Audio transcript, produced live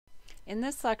In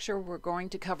this lecture, we're going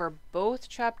to cover both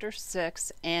Chapter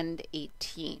 6 and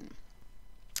 18.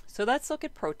 So let's look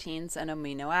at proteins and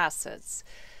amino acids.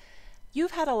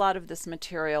 You've had a lot of this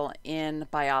material in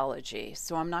biology,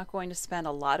 so I'm not going to spend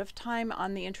a lot of time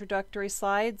on the introductory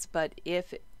slides, but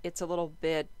if it's a little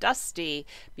bit dusty,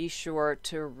 be sure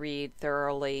to read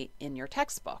thoroughly in your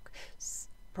textbook.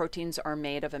 Proteins are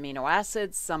made of amino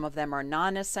acids. Some of them are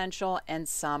non-essential and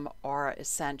some are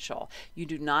essential. You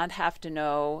do not have to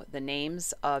know the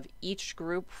names of each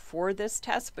group for this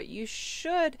test, but you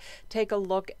should take a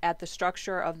look at the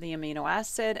structure of the amino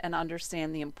acid and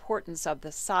understand the importance of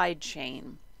the side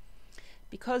chain.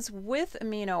 Because with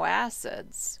amino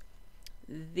acids,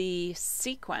 the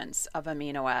sequence of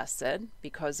amino acid,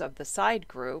 because of the side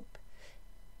group,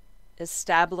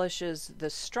 establishes the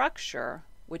structure,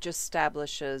 which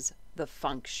establishes the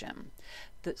function.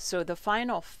 So the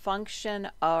final function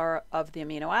of the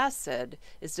amino acid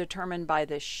is determined by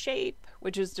the shape,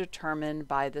 which is determined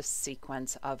by the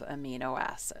sequence of amino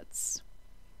acids.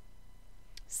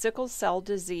 Sickle cell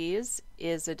disease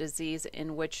is a disease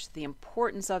in which the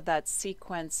importance of that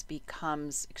sequence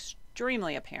becomes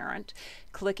extremely apparent.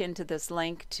 Click into this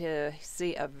link to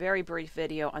see a very brief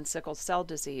video on sickle cell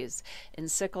disease. In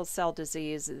sickle cell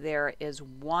disease, there is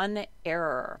one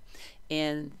error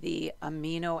in the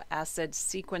amino acid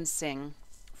sequencing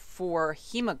for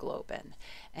hemoglobin,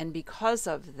 and because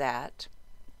of that,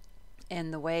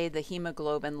 and the way the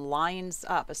hemoglobin lines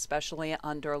up, especially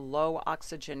under low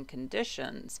oxygen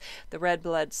conditions, the red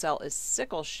blood cell is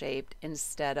sickle-shaped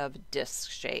instead of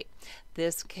disc-shaped.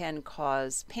 This can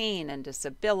cause pain and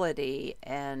disability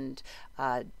and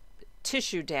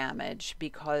tissue damage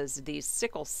because these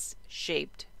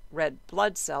sickle-shaped red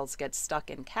blood cells get stuck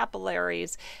in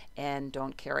capillaries and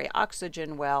don't carry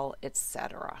oxygen well,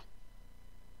 etc.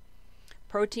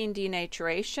 Protein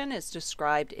denaturation is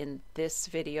described in this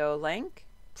video link.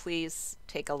 Please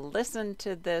take a listen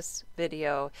to this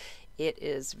video. It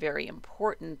is very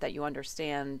important that you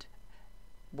understand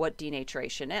what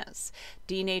denaturation is.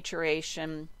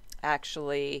 Denaturation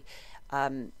actually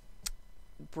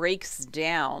breaks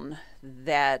down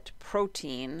that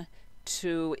protein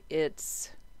to its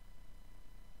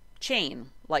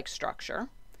chain-like structure,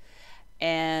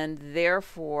 and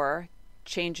therefore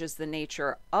changes the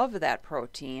nature of that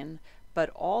protein, but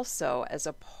also as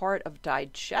a part of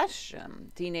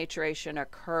digestion. Denaturation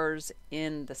occurs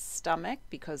in the stomach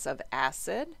because of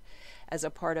acid. As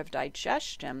a part of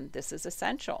digestion, this is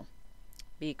essential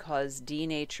because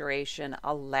denaturation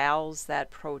allows that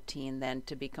protein then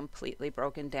to be completely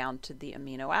broken down to the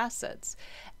amino acids.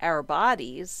 Our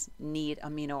bodies need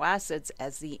amino acids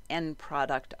as the end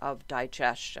product of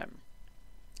digestion.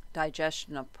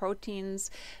 Digestion of proteins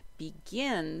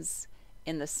begins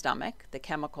in the stomach, the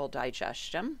chemical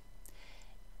digestion,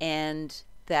 and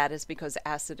that is because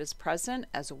acid is present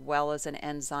as well as an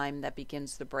enzyme that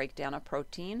begins the breakdown of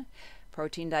protein.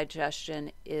 Protein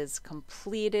digestion is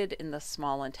completed in the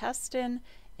small intestine,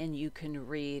 and you can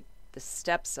read the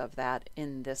steps of that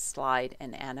in this slide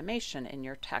and animation in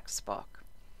your textbook.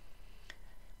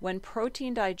 When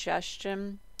protein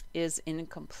digestion is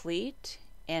incomplete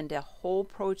and a whole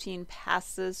protein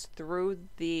passes through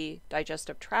the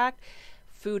digestive tract,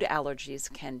 food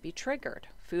allergies can be triggered.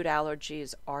 Food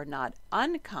allergies are not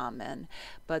uncommon,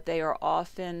 but they are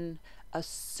often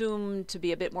assumed to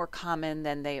be a bit more common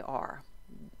than they are.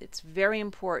 It's very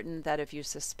important that if you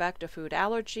suspect a food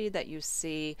allergy, that you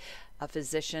see a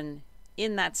physician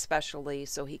in that specialty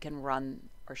so he can run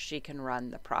or she can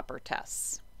run the proper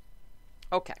tests.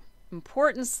 Okay.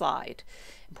 Important slide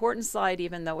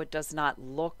even though it does not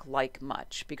look like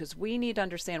much, because we need to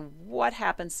understand what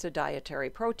happens to dietary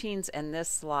proteins, and this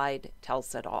slide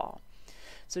tells it all.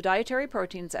 So dietary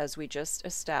proteins, as we just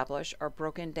established, are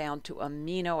broken down to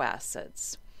amino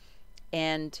acids,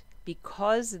 and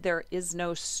because there is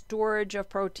no storage of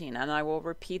protein, and I will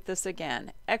repeat this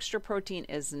again, extra protein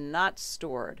is not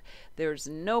stored. There's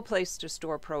no place to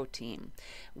store protein.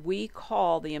 We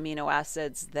call the amino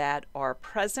acids that are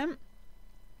present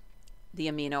the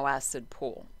amino acid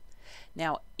pool.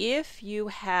 Now, if you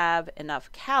have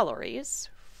enough calories,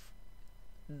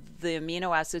 the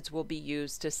amino acids will be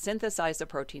used to synthesize the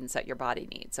proteins that your body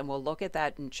needs, and we'll look at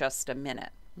that in just a minute.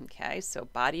 Okay, so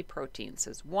body proteins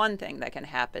is one thing that can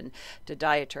happen to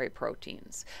dietary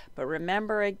proteins. But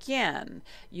remember again,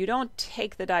 you don't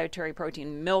take the dietary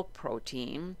protein, milk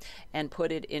protein, and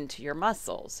put it into your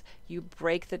muscles. You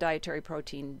break the dietary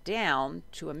protein down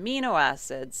to amino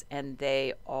acids, and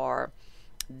they are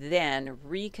then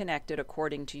reconnected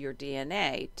according to your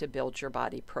DNA to build your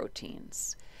body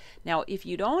proteins. Now, if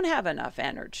you don't have enough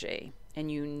energy and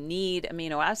you need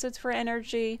amino acids for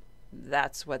energy,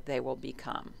 that's what they will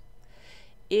become.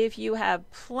 If you have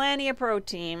plenty of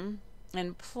protein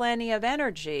and plenty of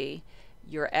energy,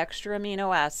 your extra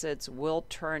amino acids will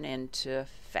turn into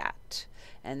fat.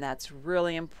 And that's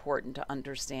really important to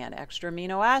understand. Extra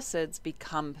amino acids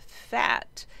become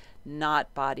fat,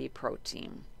 not body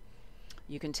protein.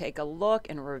 You can take a look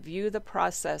and review the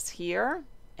process here.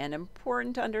 And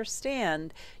important to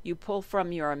understand, you pull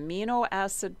from your amino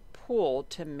acid pool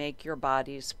to make your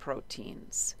body's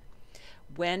proteins.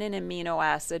 When an amino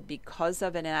acid, because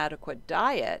of an inadequate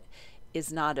diet,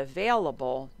 is not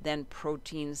available, then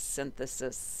protein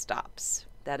synthesis stops.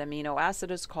 That amino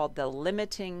acid is called the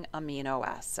limiting amino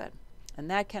acid. And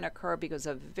that can occur because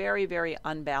of very, very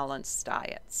unbalanced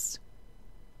diets.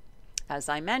 As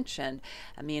I mentioned,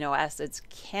 amino acids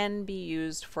can be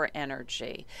used for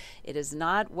energy. It is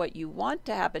not what you want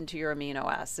to happen to your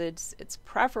amino acids. It's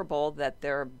preferable that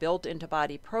they're built into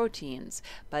body proteins,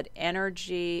 but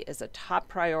energy is a top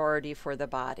priority for the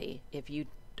body. If you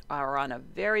are on a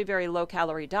very, very low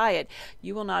calorie diet,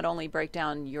 you will not only break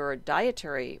down your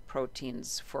dietary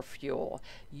proteins for fuel,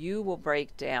 you will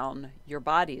break down your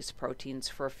body's proteins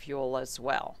for fuel as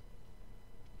well.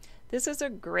 This is a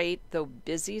great, though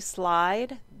busy,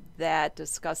 slide that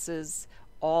discusses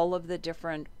all of the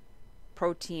different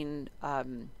protein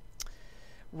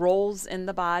roles in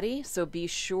the body. So be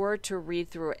sure to read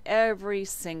through every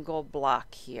single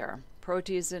block here.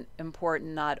 Protein is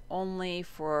important not only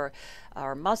for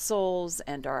our muscles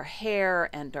and our hair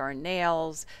and our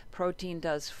nails. Protein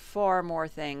does far more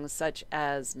things, such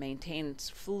as maintains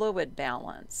fluid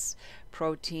balance.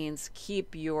 Proteins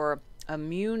keep your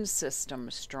immune system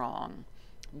strong.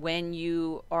 When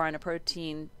you are on a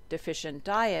protein deficient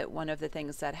diet, one of the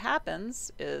things that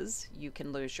happens is you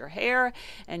can lose your hair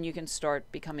and you can start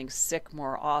becoming sick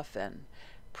more often.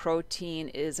 Protein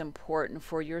is important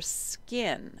for your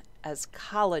skin as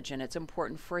collagen. It's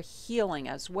important for healing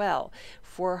as well,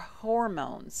 for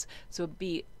hormones. So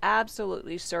be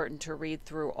absolutely certain to read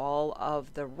through all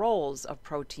of the roles of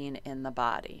protein in the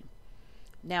body.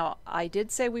 Now, I did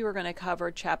say we were going to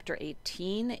cover Chapter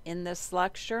 18 in this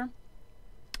lecture.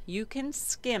 You can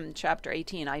skim Chapter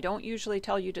 18. I don't usually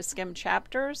tell you to skim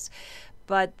chapters,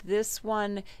 but this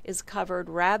one is covered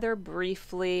rather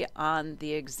briefly on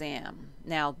the exam.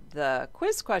 Now, the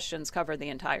quiz questions cover the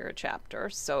entire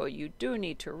chapter, so you do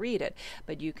need to read it,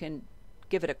 but you can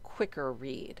give it a quicker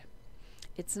read.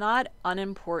 It's not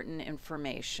unimportant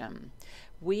information.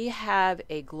 We have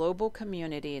a global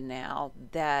community now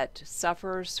that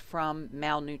suffers from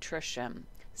malnutrition,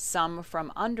 some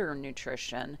from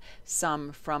undernutrition,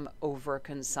 some from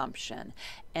overconsumption,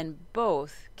 and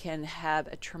both can have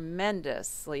a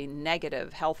tremendously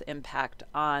negative health impact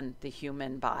on the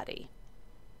human body.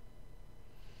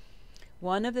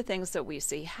 One of the things that we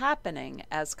see happening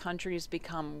as countries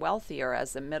become wealthier,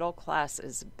 as the middle class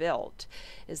is built,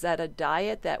 is that a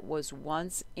diet that was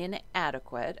once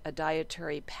inadequate, a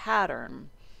dietary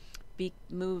pattern,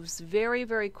 moves very,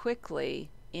 very quickly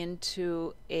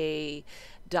into a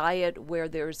diet where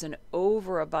there's an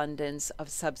overabundance of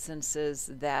substances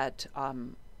that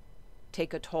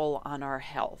take a toll on our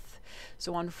health.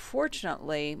 So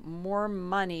unfortunately, more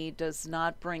money does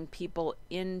not bring people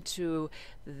into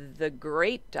the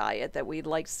great diet that we'd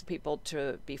like people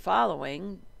to be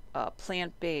following,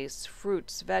 plant-based,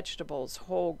 fruits, vegetables,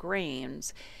 whole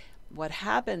grains. What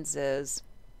happens is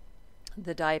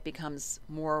the diet becomes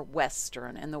more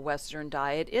Western, and the Western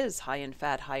diet is high in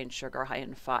fat, high in sugar, high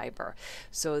in fiber.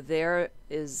 So there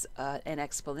is an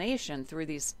explanation through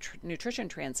these nutrition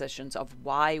transitions of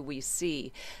why we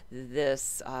see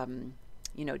this,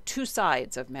 two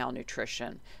sides of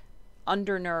malnutrition,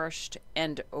 undernourished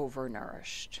and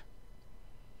overnourished.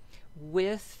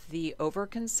 With the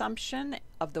overconsumption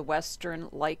of the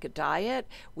Western-like diet,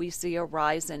 we see a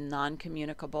rise in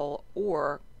non-communicable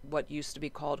or what used to be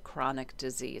called chronic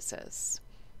diseases.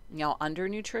 Now,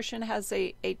 undernutrition has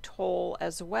a toll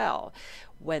as well.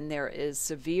 When there is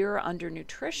severe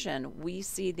undernutrition, we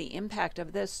see the impact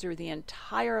of this through the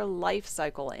entire life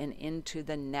cycle and into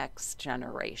the next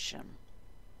generation.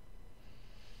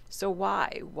 So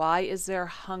why? Why is there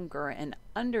hunger and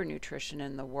undernutrition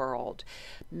in the world?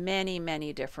 Many,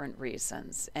 many different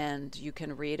reasons, and you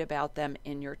can read about them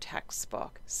in your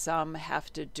textbook. Some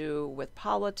have to do with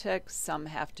politics, some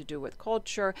have to do with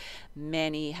culture,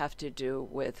 many have to do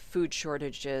with food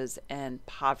shortages and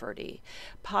poverty.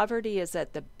 Poverty is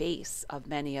at the base of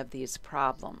many of these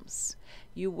problems.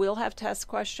 You will have test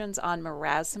questions on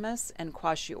marasmus and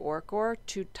kwashiorkor,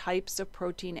 two types of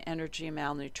protein energy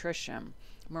malnutrition.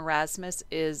 Marasmus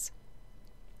is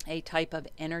a type of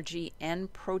energy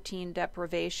and protein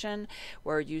deprivation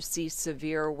where you see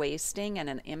severe wasting and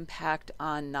an impact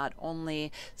on not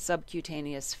only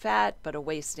subcutaneous fat, but a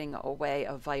wasting away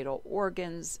of vital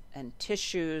organs and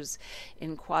tissues.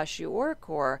 In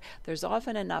kwashiorkor, there's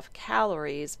often enough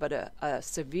calories, but a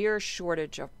severe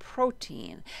shortage of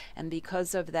protein. And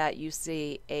because of that, you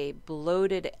see a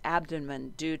bloated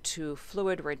abdomen due to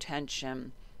fluid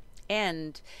retention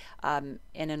and an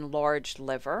enlarged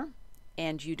liver,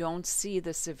 and you don't see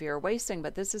the severe wasting,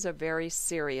 but this is a very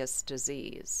serious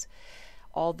disease.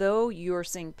 Although you're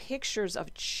seeing pictures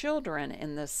of children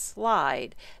in this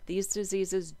slide, these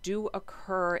diseases do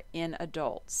occur in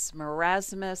adults.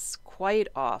 Marasmus quite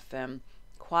often,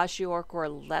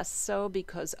 kwashiorkor less so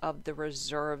because of the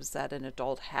reserves that an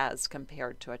adult has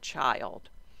compared to a child.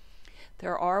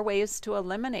 There are ways to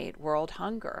eliminate world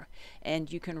hunger,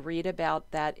 and you can read about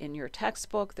that in your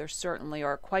textbook. There certainly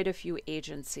are quite a few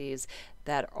agencies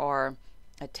that are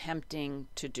attempting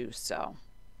to do so.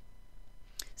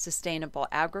 Sustainable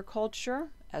agriculture,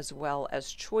 as well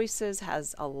as choices,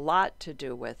 has a lot to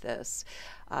do with this.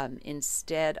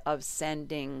 Instead of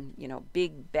sending,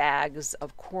 big bags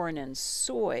of corn and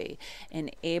soy,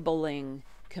 enabling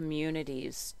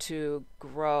communities to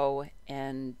grow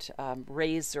and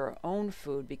raise their own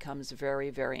food becomes very,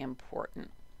 very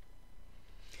important.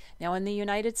 Now, in the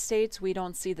United States, we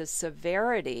don't see the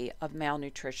severity of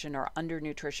malnutrition or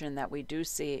undernutrition that we do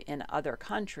see in other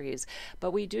countries,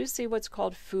 but we do see what's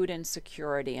called food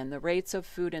insecurity, and the rates of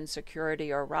food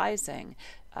insecurity are rising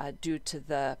due to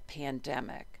the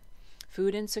pandemic.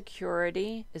 Food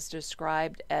insecurity is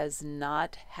described as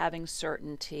not having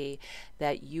certainty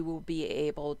that you will be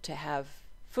able to have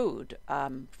food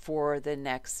for the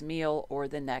next meal or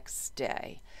the next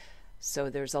day.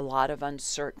 So there's a lot of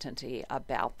uncertainty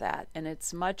about that, and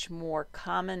it's much more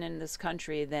common in this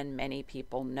country than many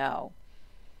people know.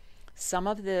 Some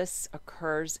of this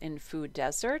occurs in food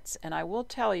deserts, and I will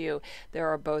tell you there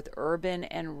are both urban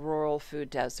and rural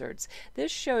food deserts.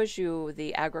 This shows you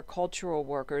the agricultural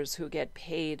workers who get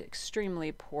paid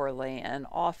extremely poorly, and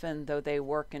often, though they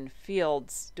work in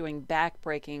fields doing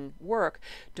back-breaking work,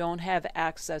 don't have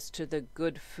access to the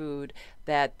good food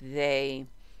that they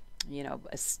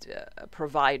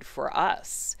provide for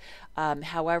us.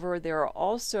 However, there are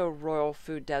also rural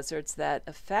food deserts that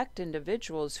affect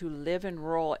individuals who live in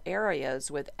rural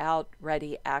areas without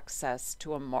ready access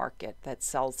to a market that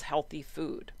sells healthy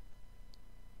food.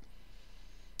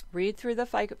 Read through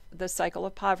the cycle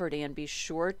of poverty and be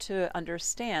sure to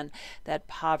understand that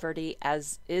poverty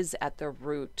is at the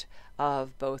root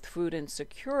of both food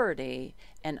insecurity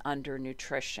and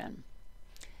undernutrition.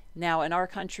 Now, in our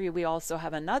country, we also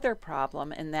have another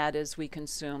problem, and that is we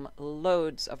consume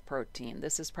loads of protein.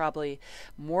 This is probably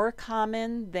more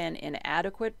common than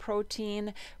inadequate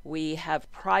protein. We have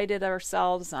prided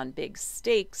ourselves on big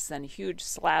steaks and huge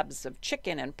slabs of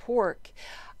chicken and pork.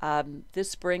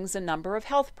 This brings a number of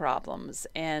health problems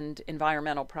and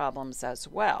environmental problems as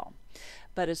well.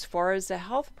 But as far as the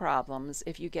health problems,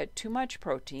 if you get too much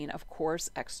protein, of course,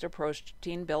 extra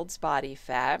protein builds body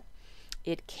fat.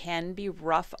 It can be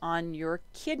rough on your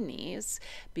kidneys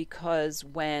because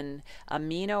when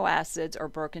amino acids are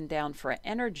broken down for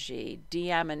energy,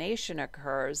 deamination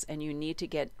occurs and you need to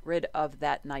get rid of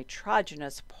that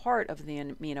nitrogenous part of the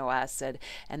amino acid,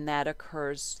 and that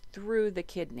occurs through the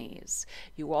kidneys.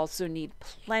 You also need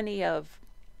plenty of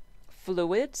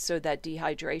fluid so that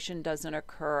dehydration doesn't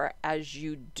occur as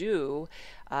you do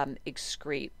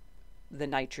excrete the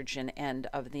nitrogen end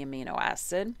of the amino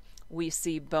acid. We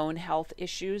see bone health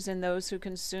issues in those who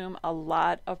consume a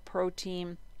lot of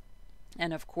protein.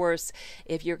 And of course,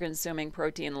 if you're consuming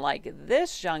protein like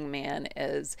this young man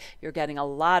is, you're getting a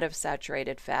lot of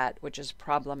saturated fat, which is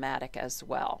problematic as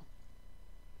well.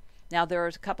 Now, there are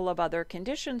a couple of other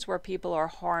conditions where people are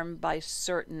harmed by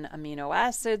certain amino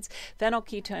acids.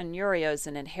 Phenylketonuria is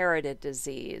an inherited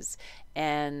disease,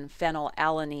 and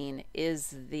phenylalanine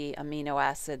is the amino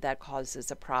acid that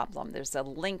causes a problem. There's a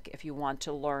link if you want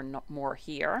to learn more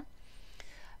here.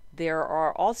 There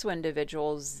are also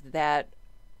individuals that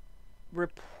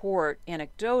report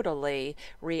anecdotally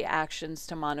reactions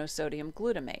to monosodium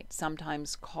glutamate,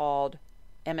 sometimes called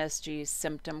MSG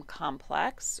symptom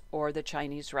complex or the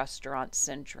Chinese restaurant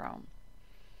syndrome.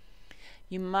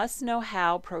 You must know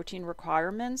how protein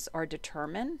requirements are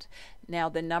determined. Now,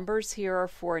 the numbers here are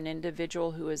for an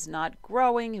individual who is not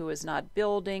growing, who is not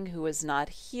building, who is not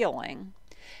healing,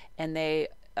 and they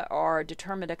are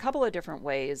determined a couple of different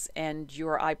ways, and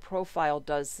your iProfile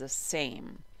does the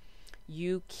same.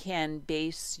 You can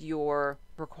base your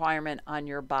requirement on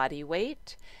your body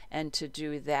weight, and to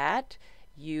do that,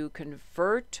 you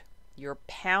convert your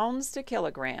pounds to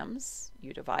kilograms,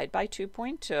 you divide by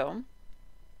 2.2,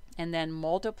 and then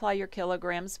multiply your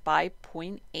kilograms by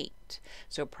 0.8.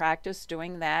 So practice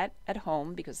doing that at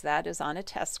home because that is on a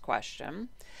test question.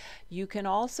 You can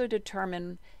also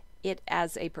determine it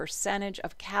as a percentage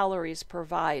of calories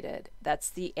provided.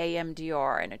 That's the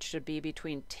AMDR, and it should be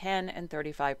between 10 and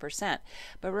 35%.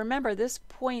 But remember, this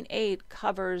 0.8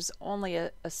 covers only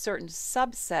a certain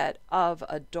subset of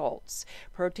adults.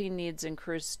 Protein needs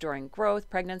increase during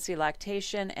growth, pregnancy,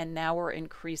 lactation, and now we're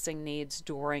increasing needs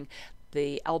during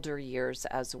the elder years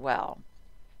as well.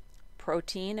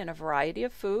 Protein in a variety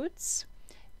of foods.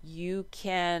 You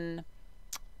can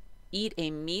eat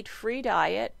a meat-free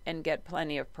diet and get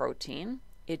plenty of protein.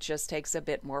 It just takes a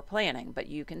bit more planning, but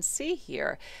you can see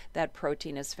here that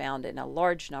protein is found in a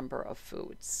large number of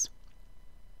foods.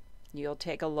 You'll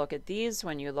take a look at these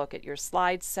when you look at your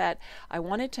slide set. I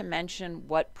wanted to mention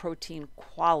what protein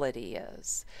quality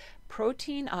is.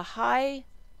 Protein, a high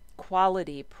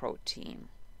quality protein,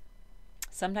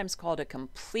 sometimes called a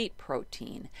complete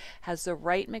protein, has the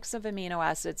right mix of amino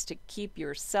acids to keep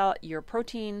your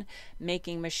protein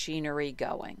making machinery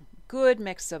going. Good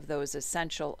mix of those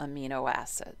essential amino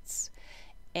acids.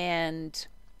 And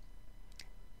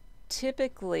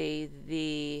typically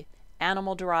the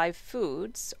animal-derived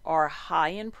foods are high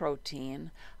in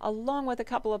protein along with a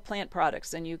couple of plant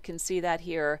products, and you can see that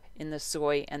here in the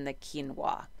soy and the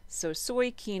quinoa. So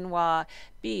soy, quinoa,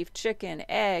 beef, chicken,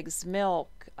 eggs,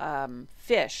 milk,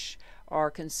 fish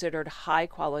are considered high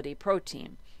quality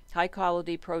protein. High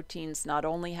quality proteins not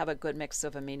only have a good mix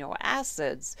of amino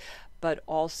acids, but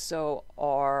also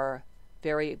are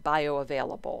very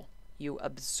bioavailable. You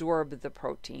absorb the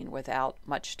protein without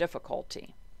much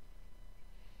difficulty.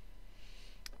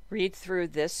 Read through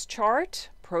this chart.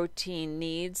 Protein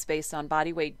needs based on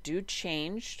body weight do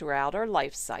change throughout our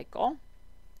life cycle.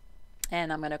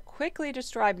 And I'm going to quickly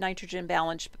describe nitrogen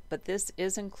balance, but this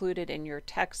is included in your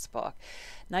textbook.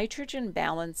 Nitrogen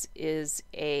balance is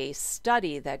a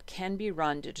study that can be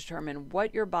run to determine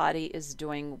what your body is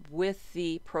doing with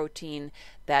the protein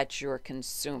that you're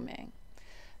consuming.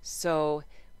 So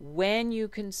when you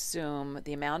consume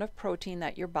the amount of protein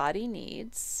that your body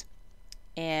needs,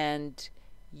 and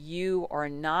you are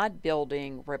not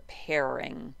building,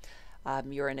 repairing,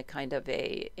 you're in a kind of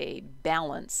a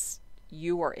balance.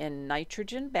 You are in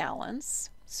nitrogen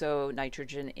balance, so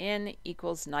nitrogen in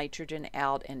equals nitrogen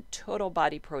out, and total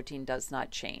body protein does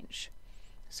not change.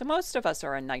 So most of us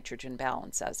are in nitrogen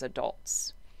balance as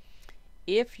adults.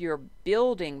 If you're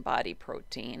building body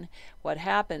protein, what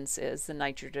happens is the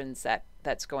nitrogen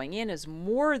that's going in is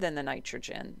more than the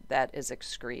nitrogen that is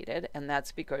excreted, and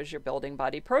that's because you're building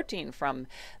body protein from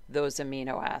those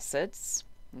amino acids.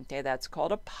 Okay, that's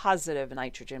called a positive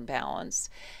nitrogen balance.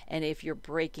 And if you're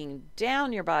breaking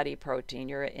down your body protein,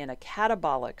 you're in a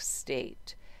catabolic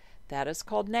state. That is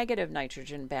called negative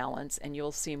nitrogen balance, and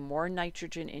you'll see more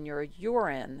nitrogen in your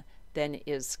urine than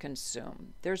is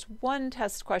consumed. There's one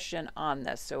test question on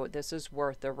this, so this is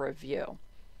worth a review.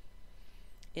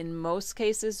 In most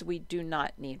cases, we do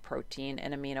not need protein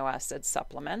and amino acid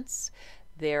supplements.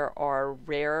 There are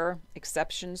rare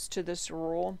exceptions to this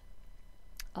rule.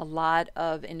 A lot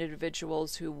of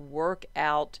individuals who work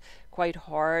out quite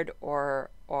hard or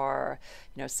are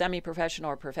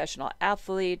semi-professional or professional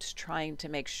athletes trying to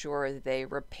make sure they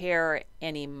repair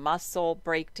any muscle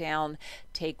breakdown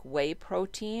take whey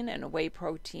protein, and whey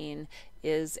protein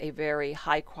is a very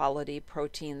high quality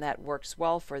protein that works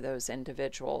well for those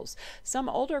individuals. Some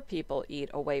older people eat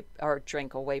a whey or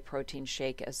drink a whey protein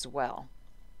shake as well.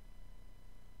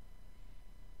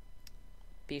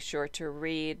 Be sure to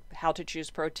read How to Choose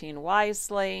Protein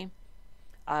Wisely.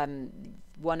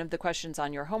 One of the questions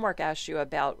on your homework asks you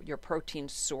about your protein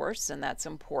source, and that's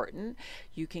important.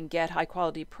 You can get high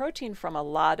quality protein from a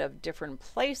lot of different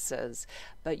places,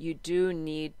 but you do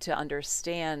need to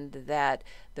understand that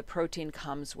the protein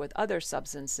comes with other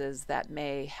substances that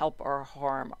may help or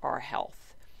harm our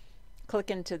health.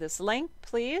 Click into this link,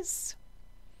 please.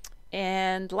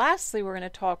 And lastly, we're going to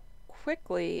talk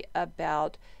quickly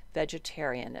about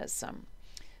vegetarianism.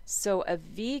 So a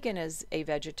vegan is a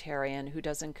vegetarian who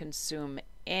doesn't consume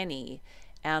any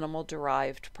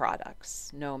animal-derived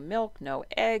products. No milk, no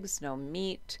eggs, no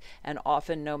meat, and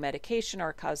often no medication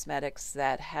or cosmetics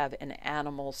that have an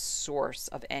animal source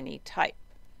of any type.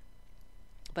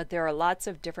 But there are lots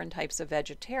of different types of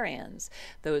vegetarians.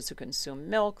 Those who consume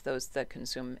milk, those that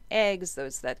consume eggs,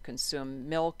 those that consume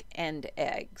milk and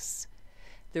eggs.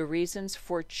 The reasons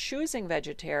for choosing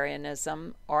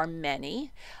vegetarianism are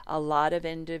many. A lot of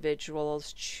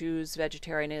individuals choose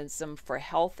vegetarianism for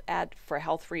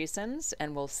health reasons,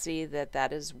 and we'll see that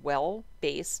that is well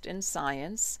based in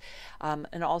science,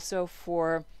 and also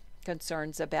for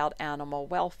concerns about animal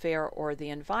welfare or the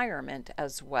environment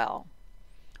as well.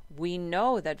 We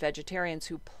know that vegetarians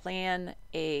who plan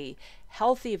a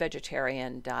healthy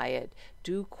vegetarian diet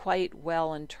do quite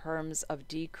well in terms of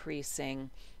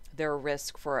decreasing their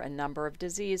risk for a number of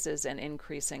diseases and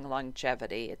increasing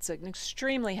longevity. It's an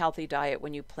extremely healthy diet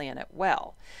when you plan it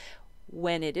well.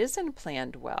 When it isn't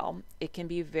planned well, it can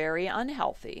be very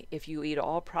unhealthy. If you eat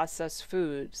all processed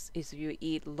foods, if you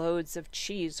eat loads of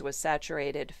cheese with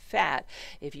saturated fat,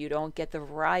 if you don't get the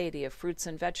variety of fruits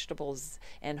and vegetables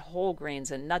and whole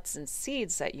grains and nuts and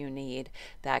seeds that you need,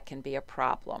 that can be a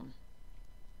problem.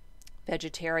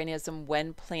 Vegetarianism,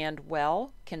 when planned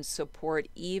well, can support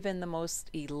even the most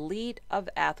elite of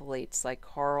athletes like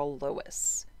Carl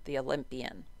Lewis, the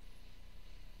Olympian.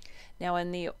 Now,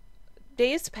 in the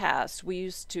days past, we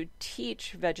used to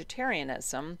teach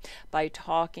vegetarianism by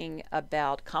talking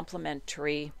about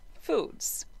complementary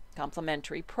foods,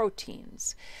 complementary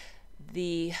proteins.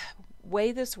 The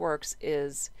way this works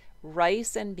is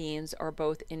rice and beans are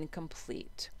both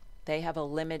incomplete. They have a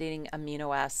limiting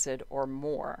amino acid or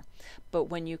more. But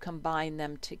when you combine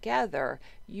them together,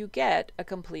 you get a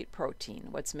complete protein.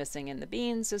 What's missing in the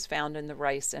beans is found in the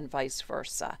rice and vice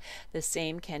versa. The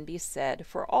same can be said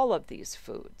for all of these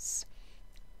foods.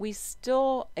 We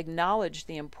still acknowledge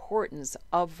the importance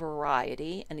of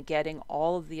variety and getting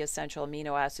all of the essential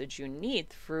amino acids you need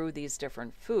through these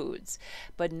different foods.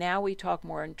 But now we talk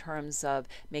more in terms of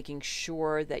making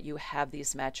sure that you have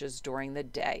these matches during the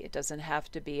day. It doesn't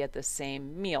have to be at the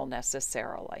same meal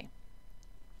necessarily.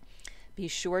 Be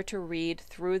sure to read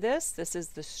through this. This is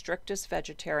the strictest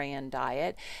vegetarian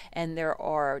diet, and there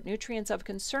are nutrients of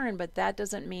concern, but that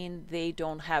doesn't mean they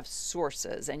don't have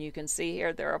sources. And you can see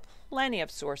here there are plenty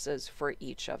of sources for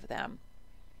each of them.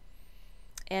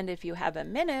 And if you have a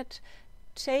minute,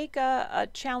 take a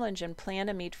challenge and plan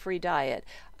a meat-free diet.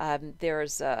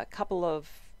 There's a couple of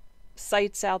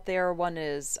sites out there. One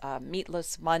is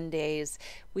Meatless Mondays.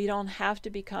 We don't have to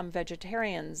become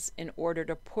vegetarians in order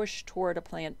to push toward a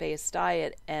plant-based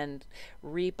diet and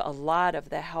reap a lot of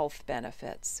the health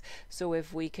benefits. So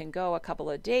if we can go a couple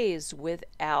of days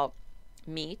without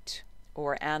meat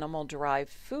or animal-derived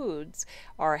foods,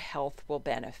 our health will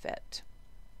benefit.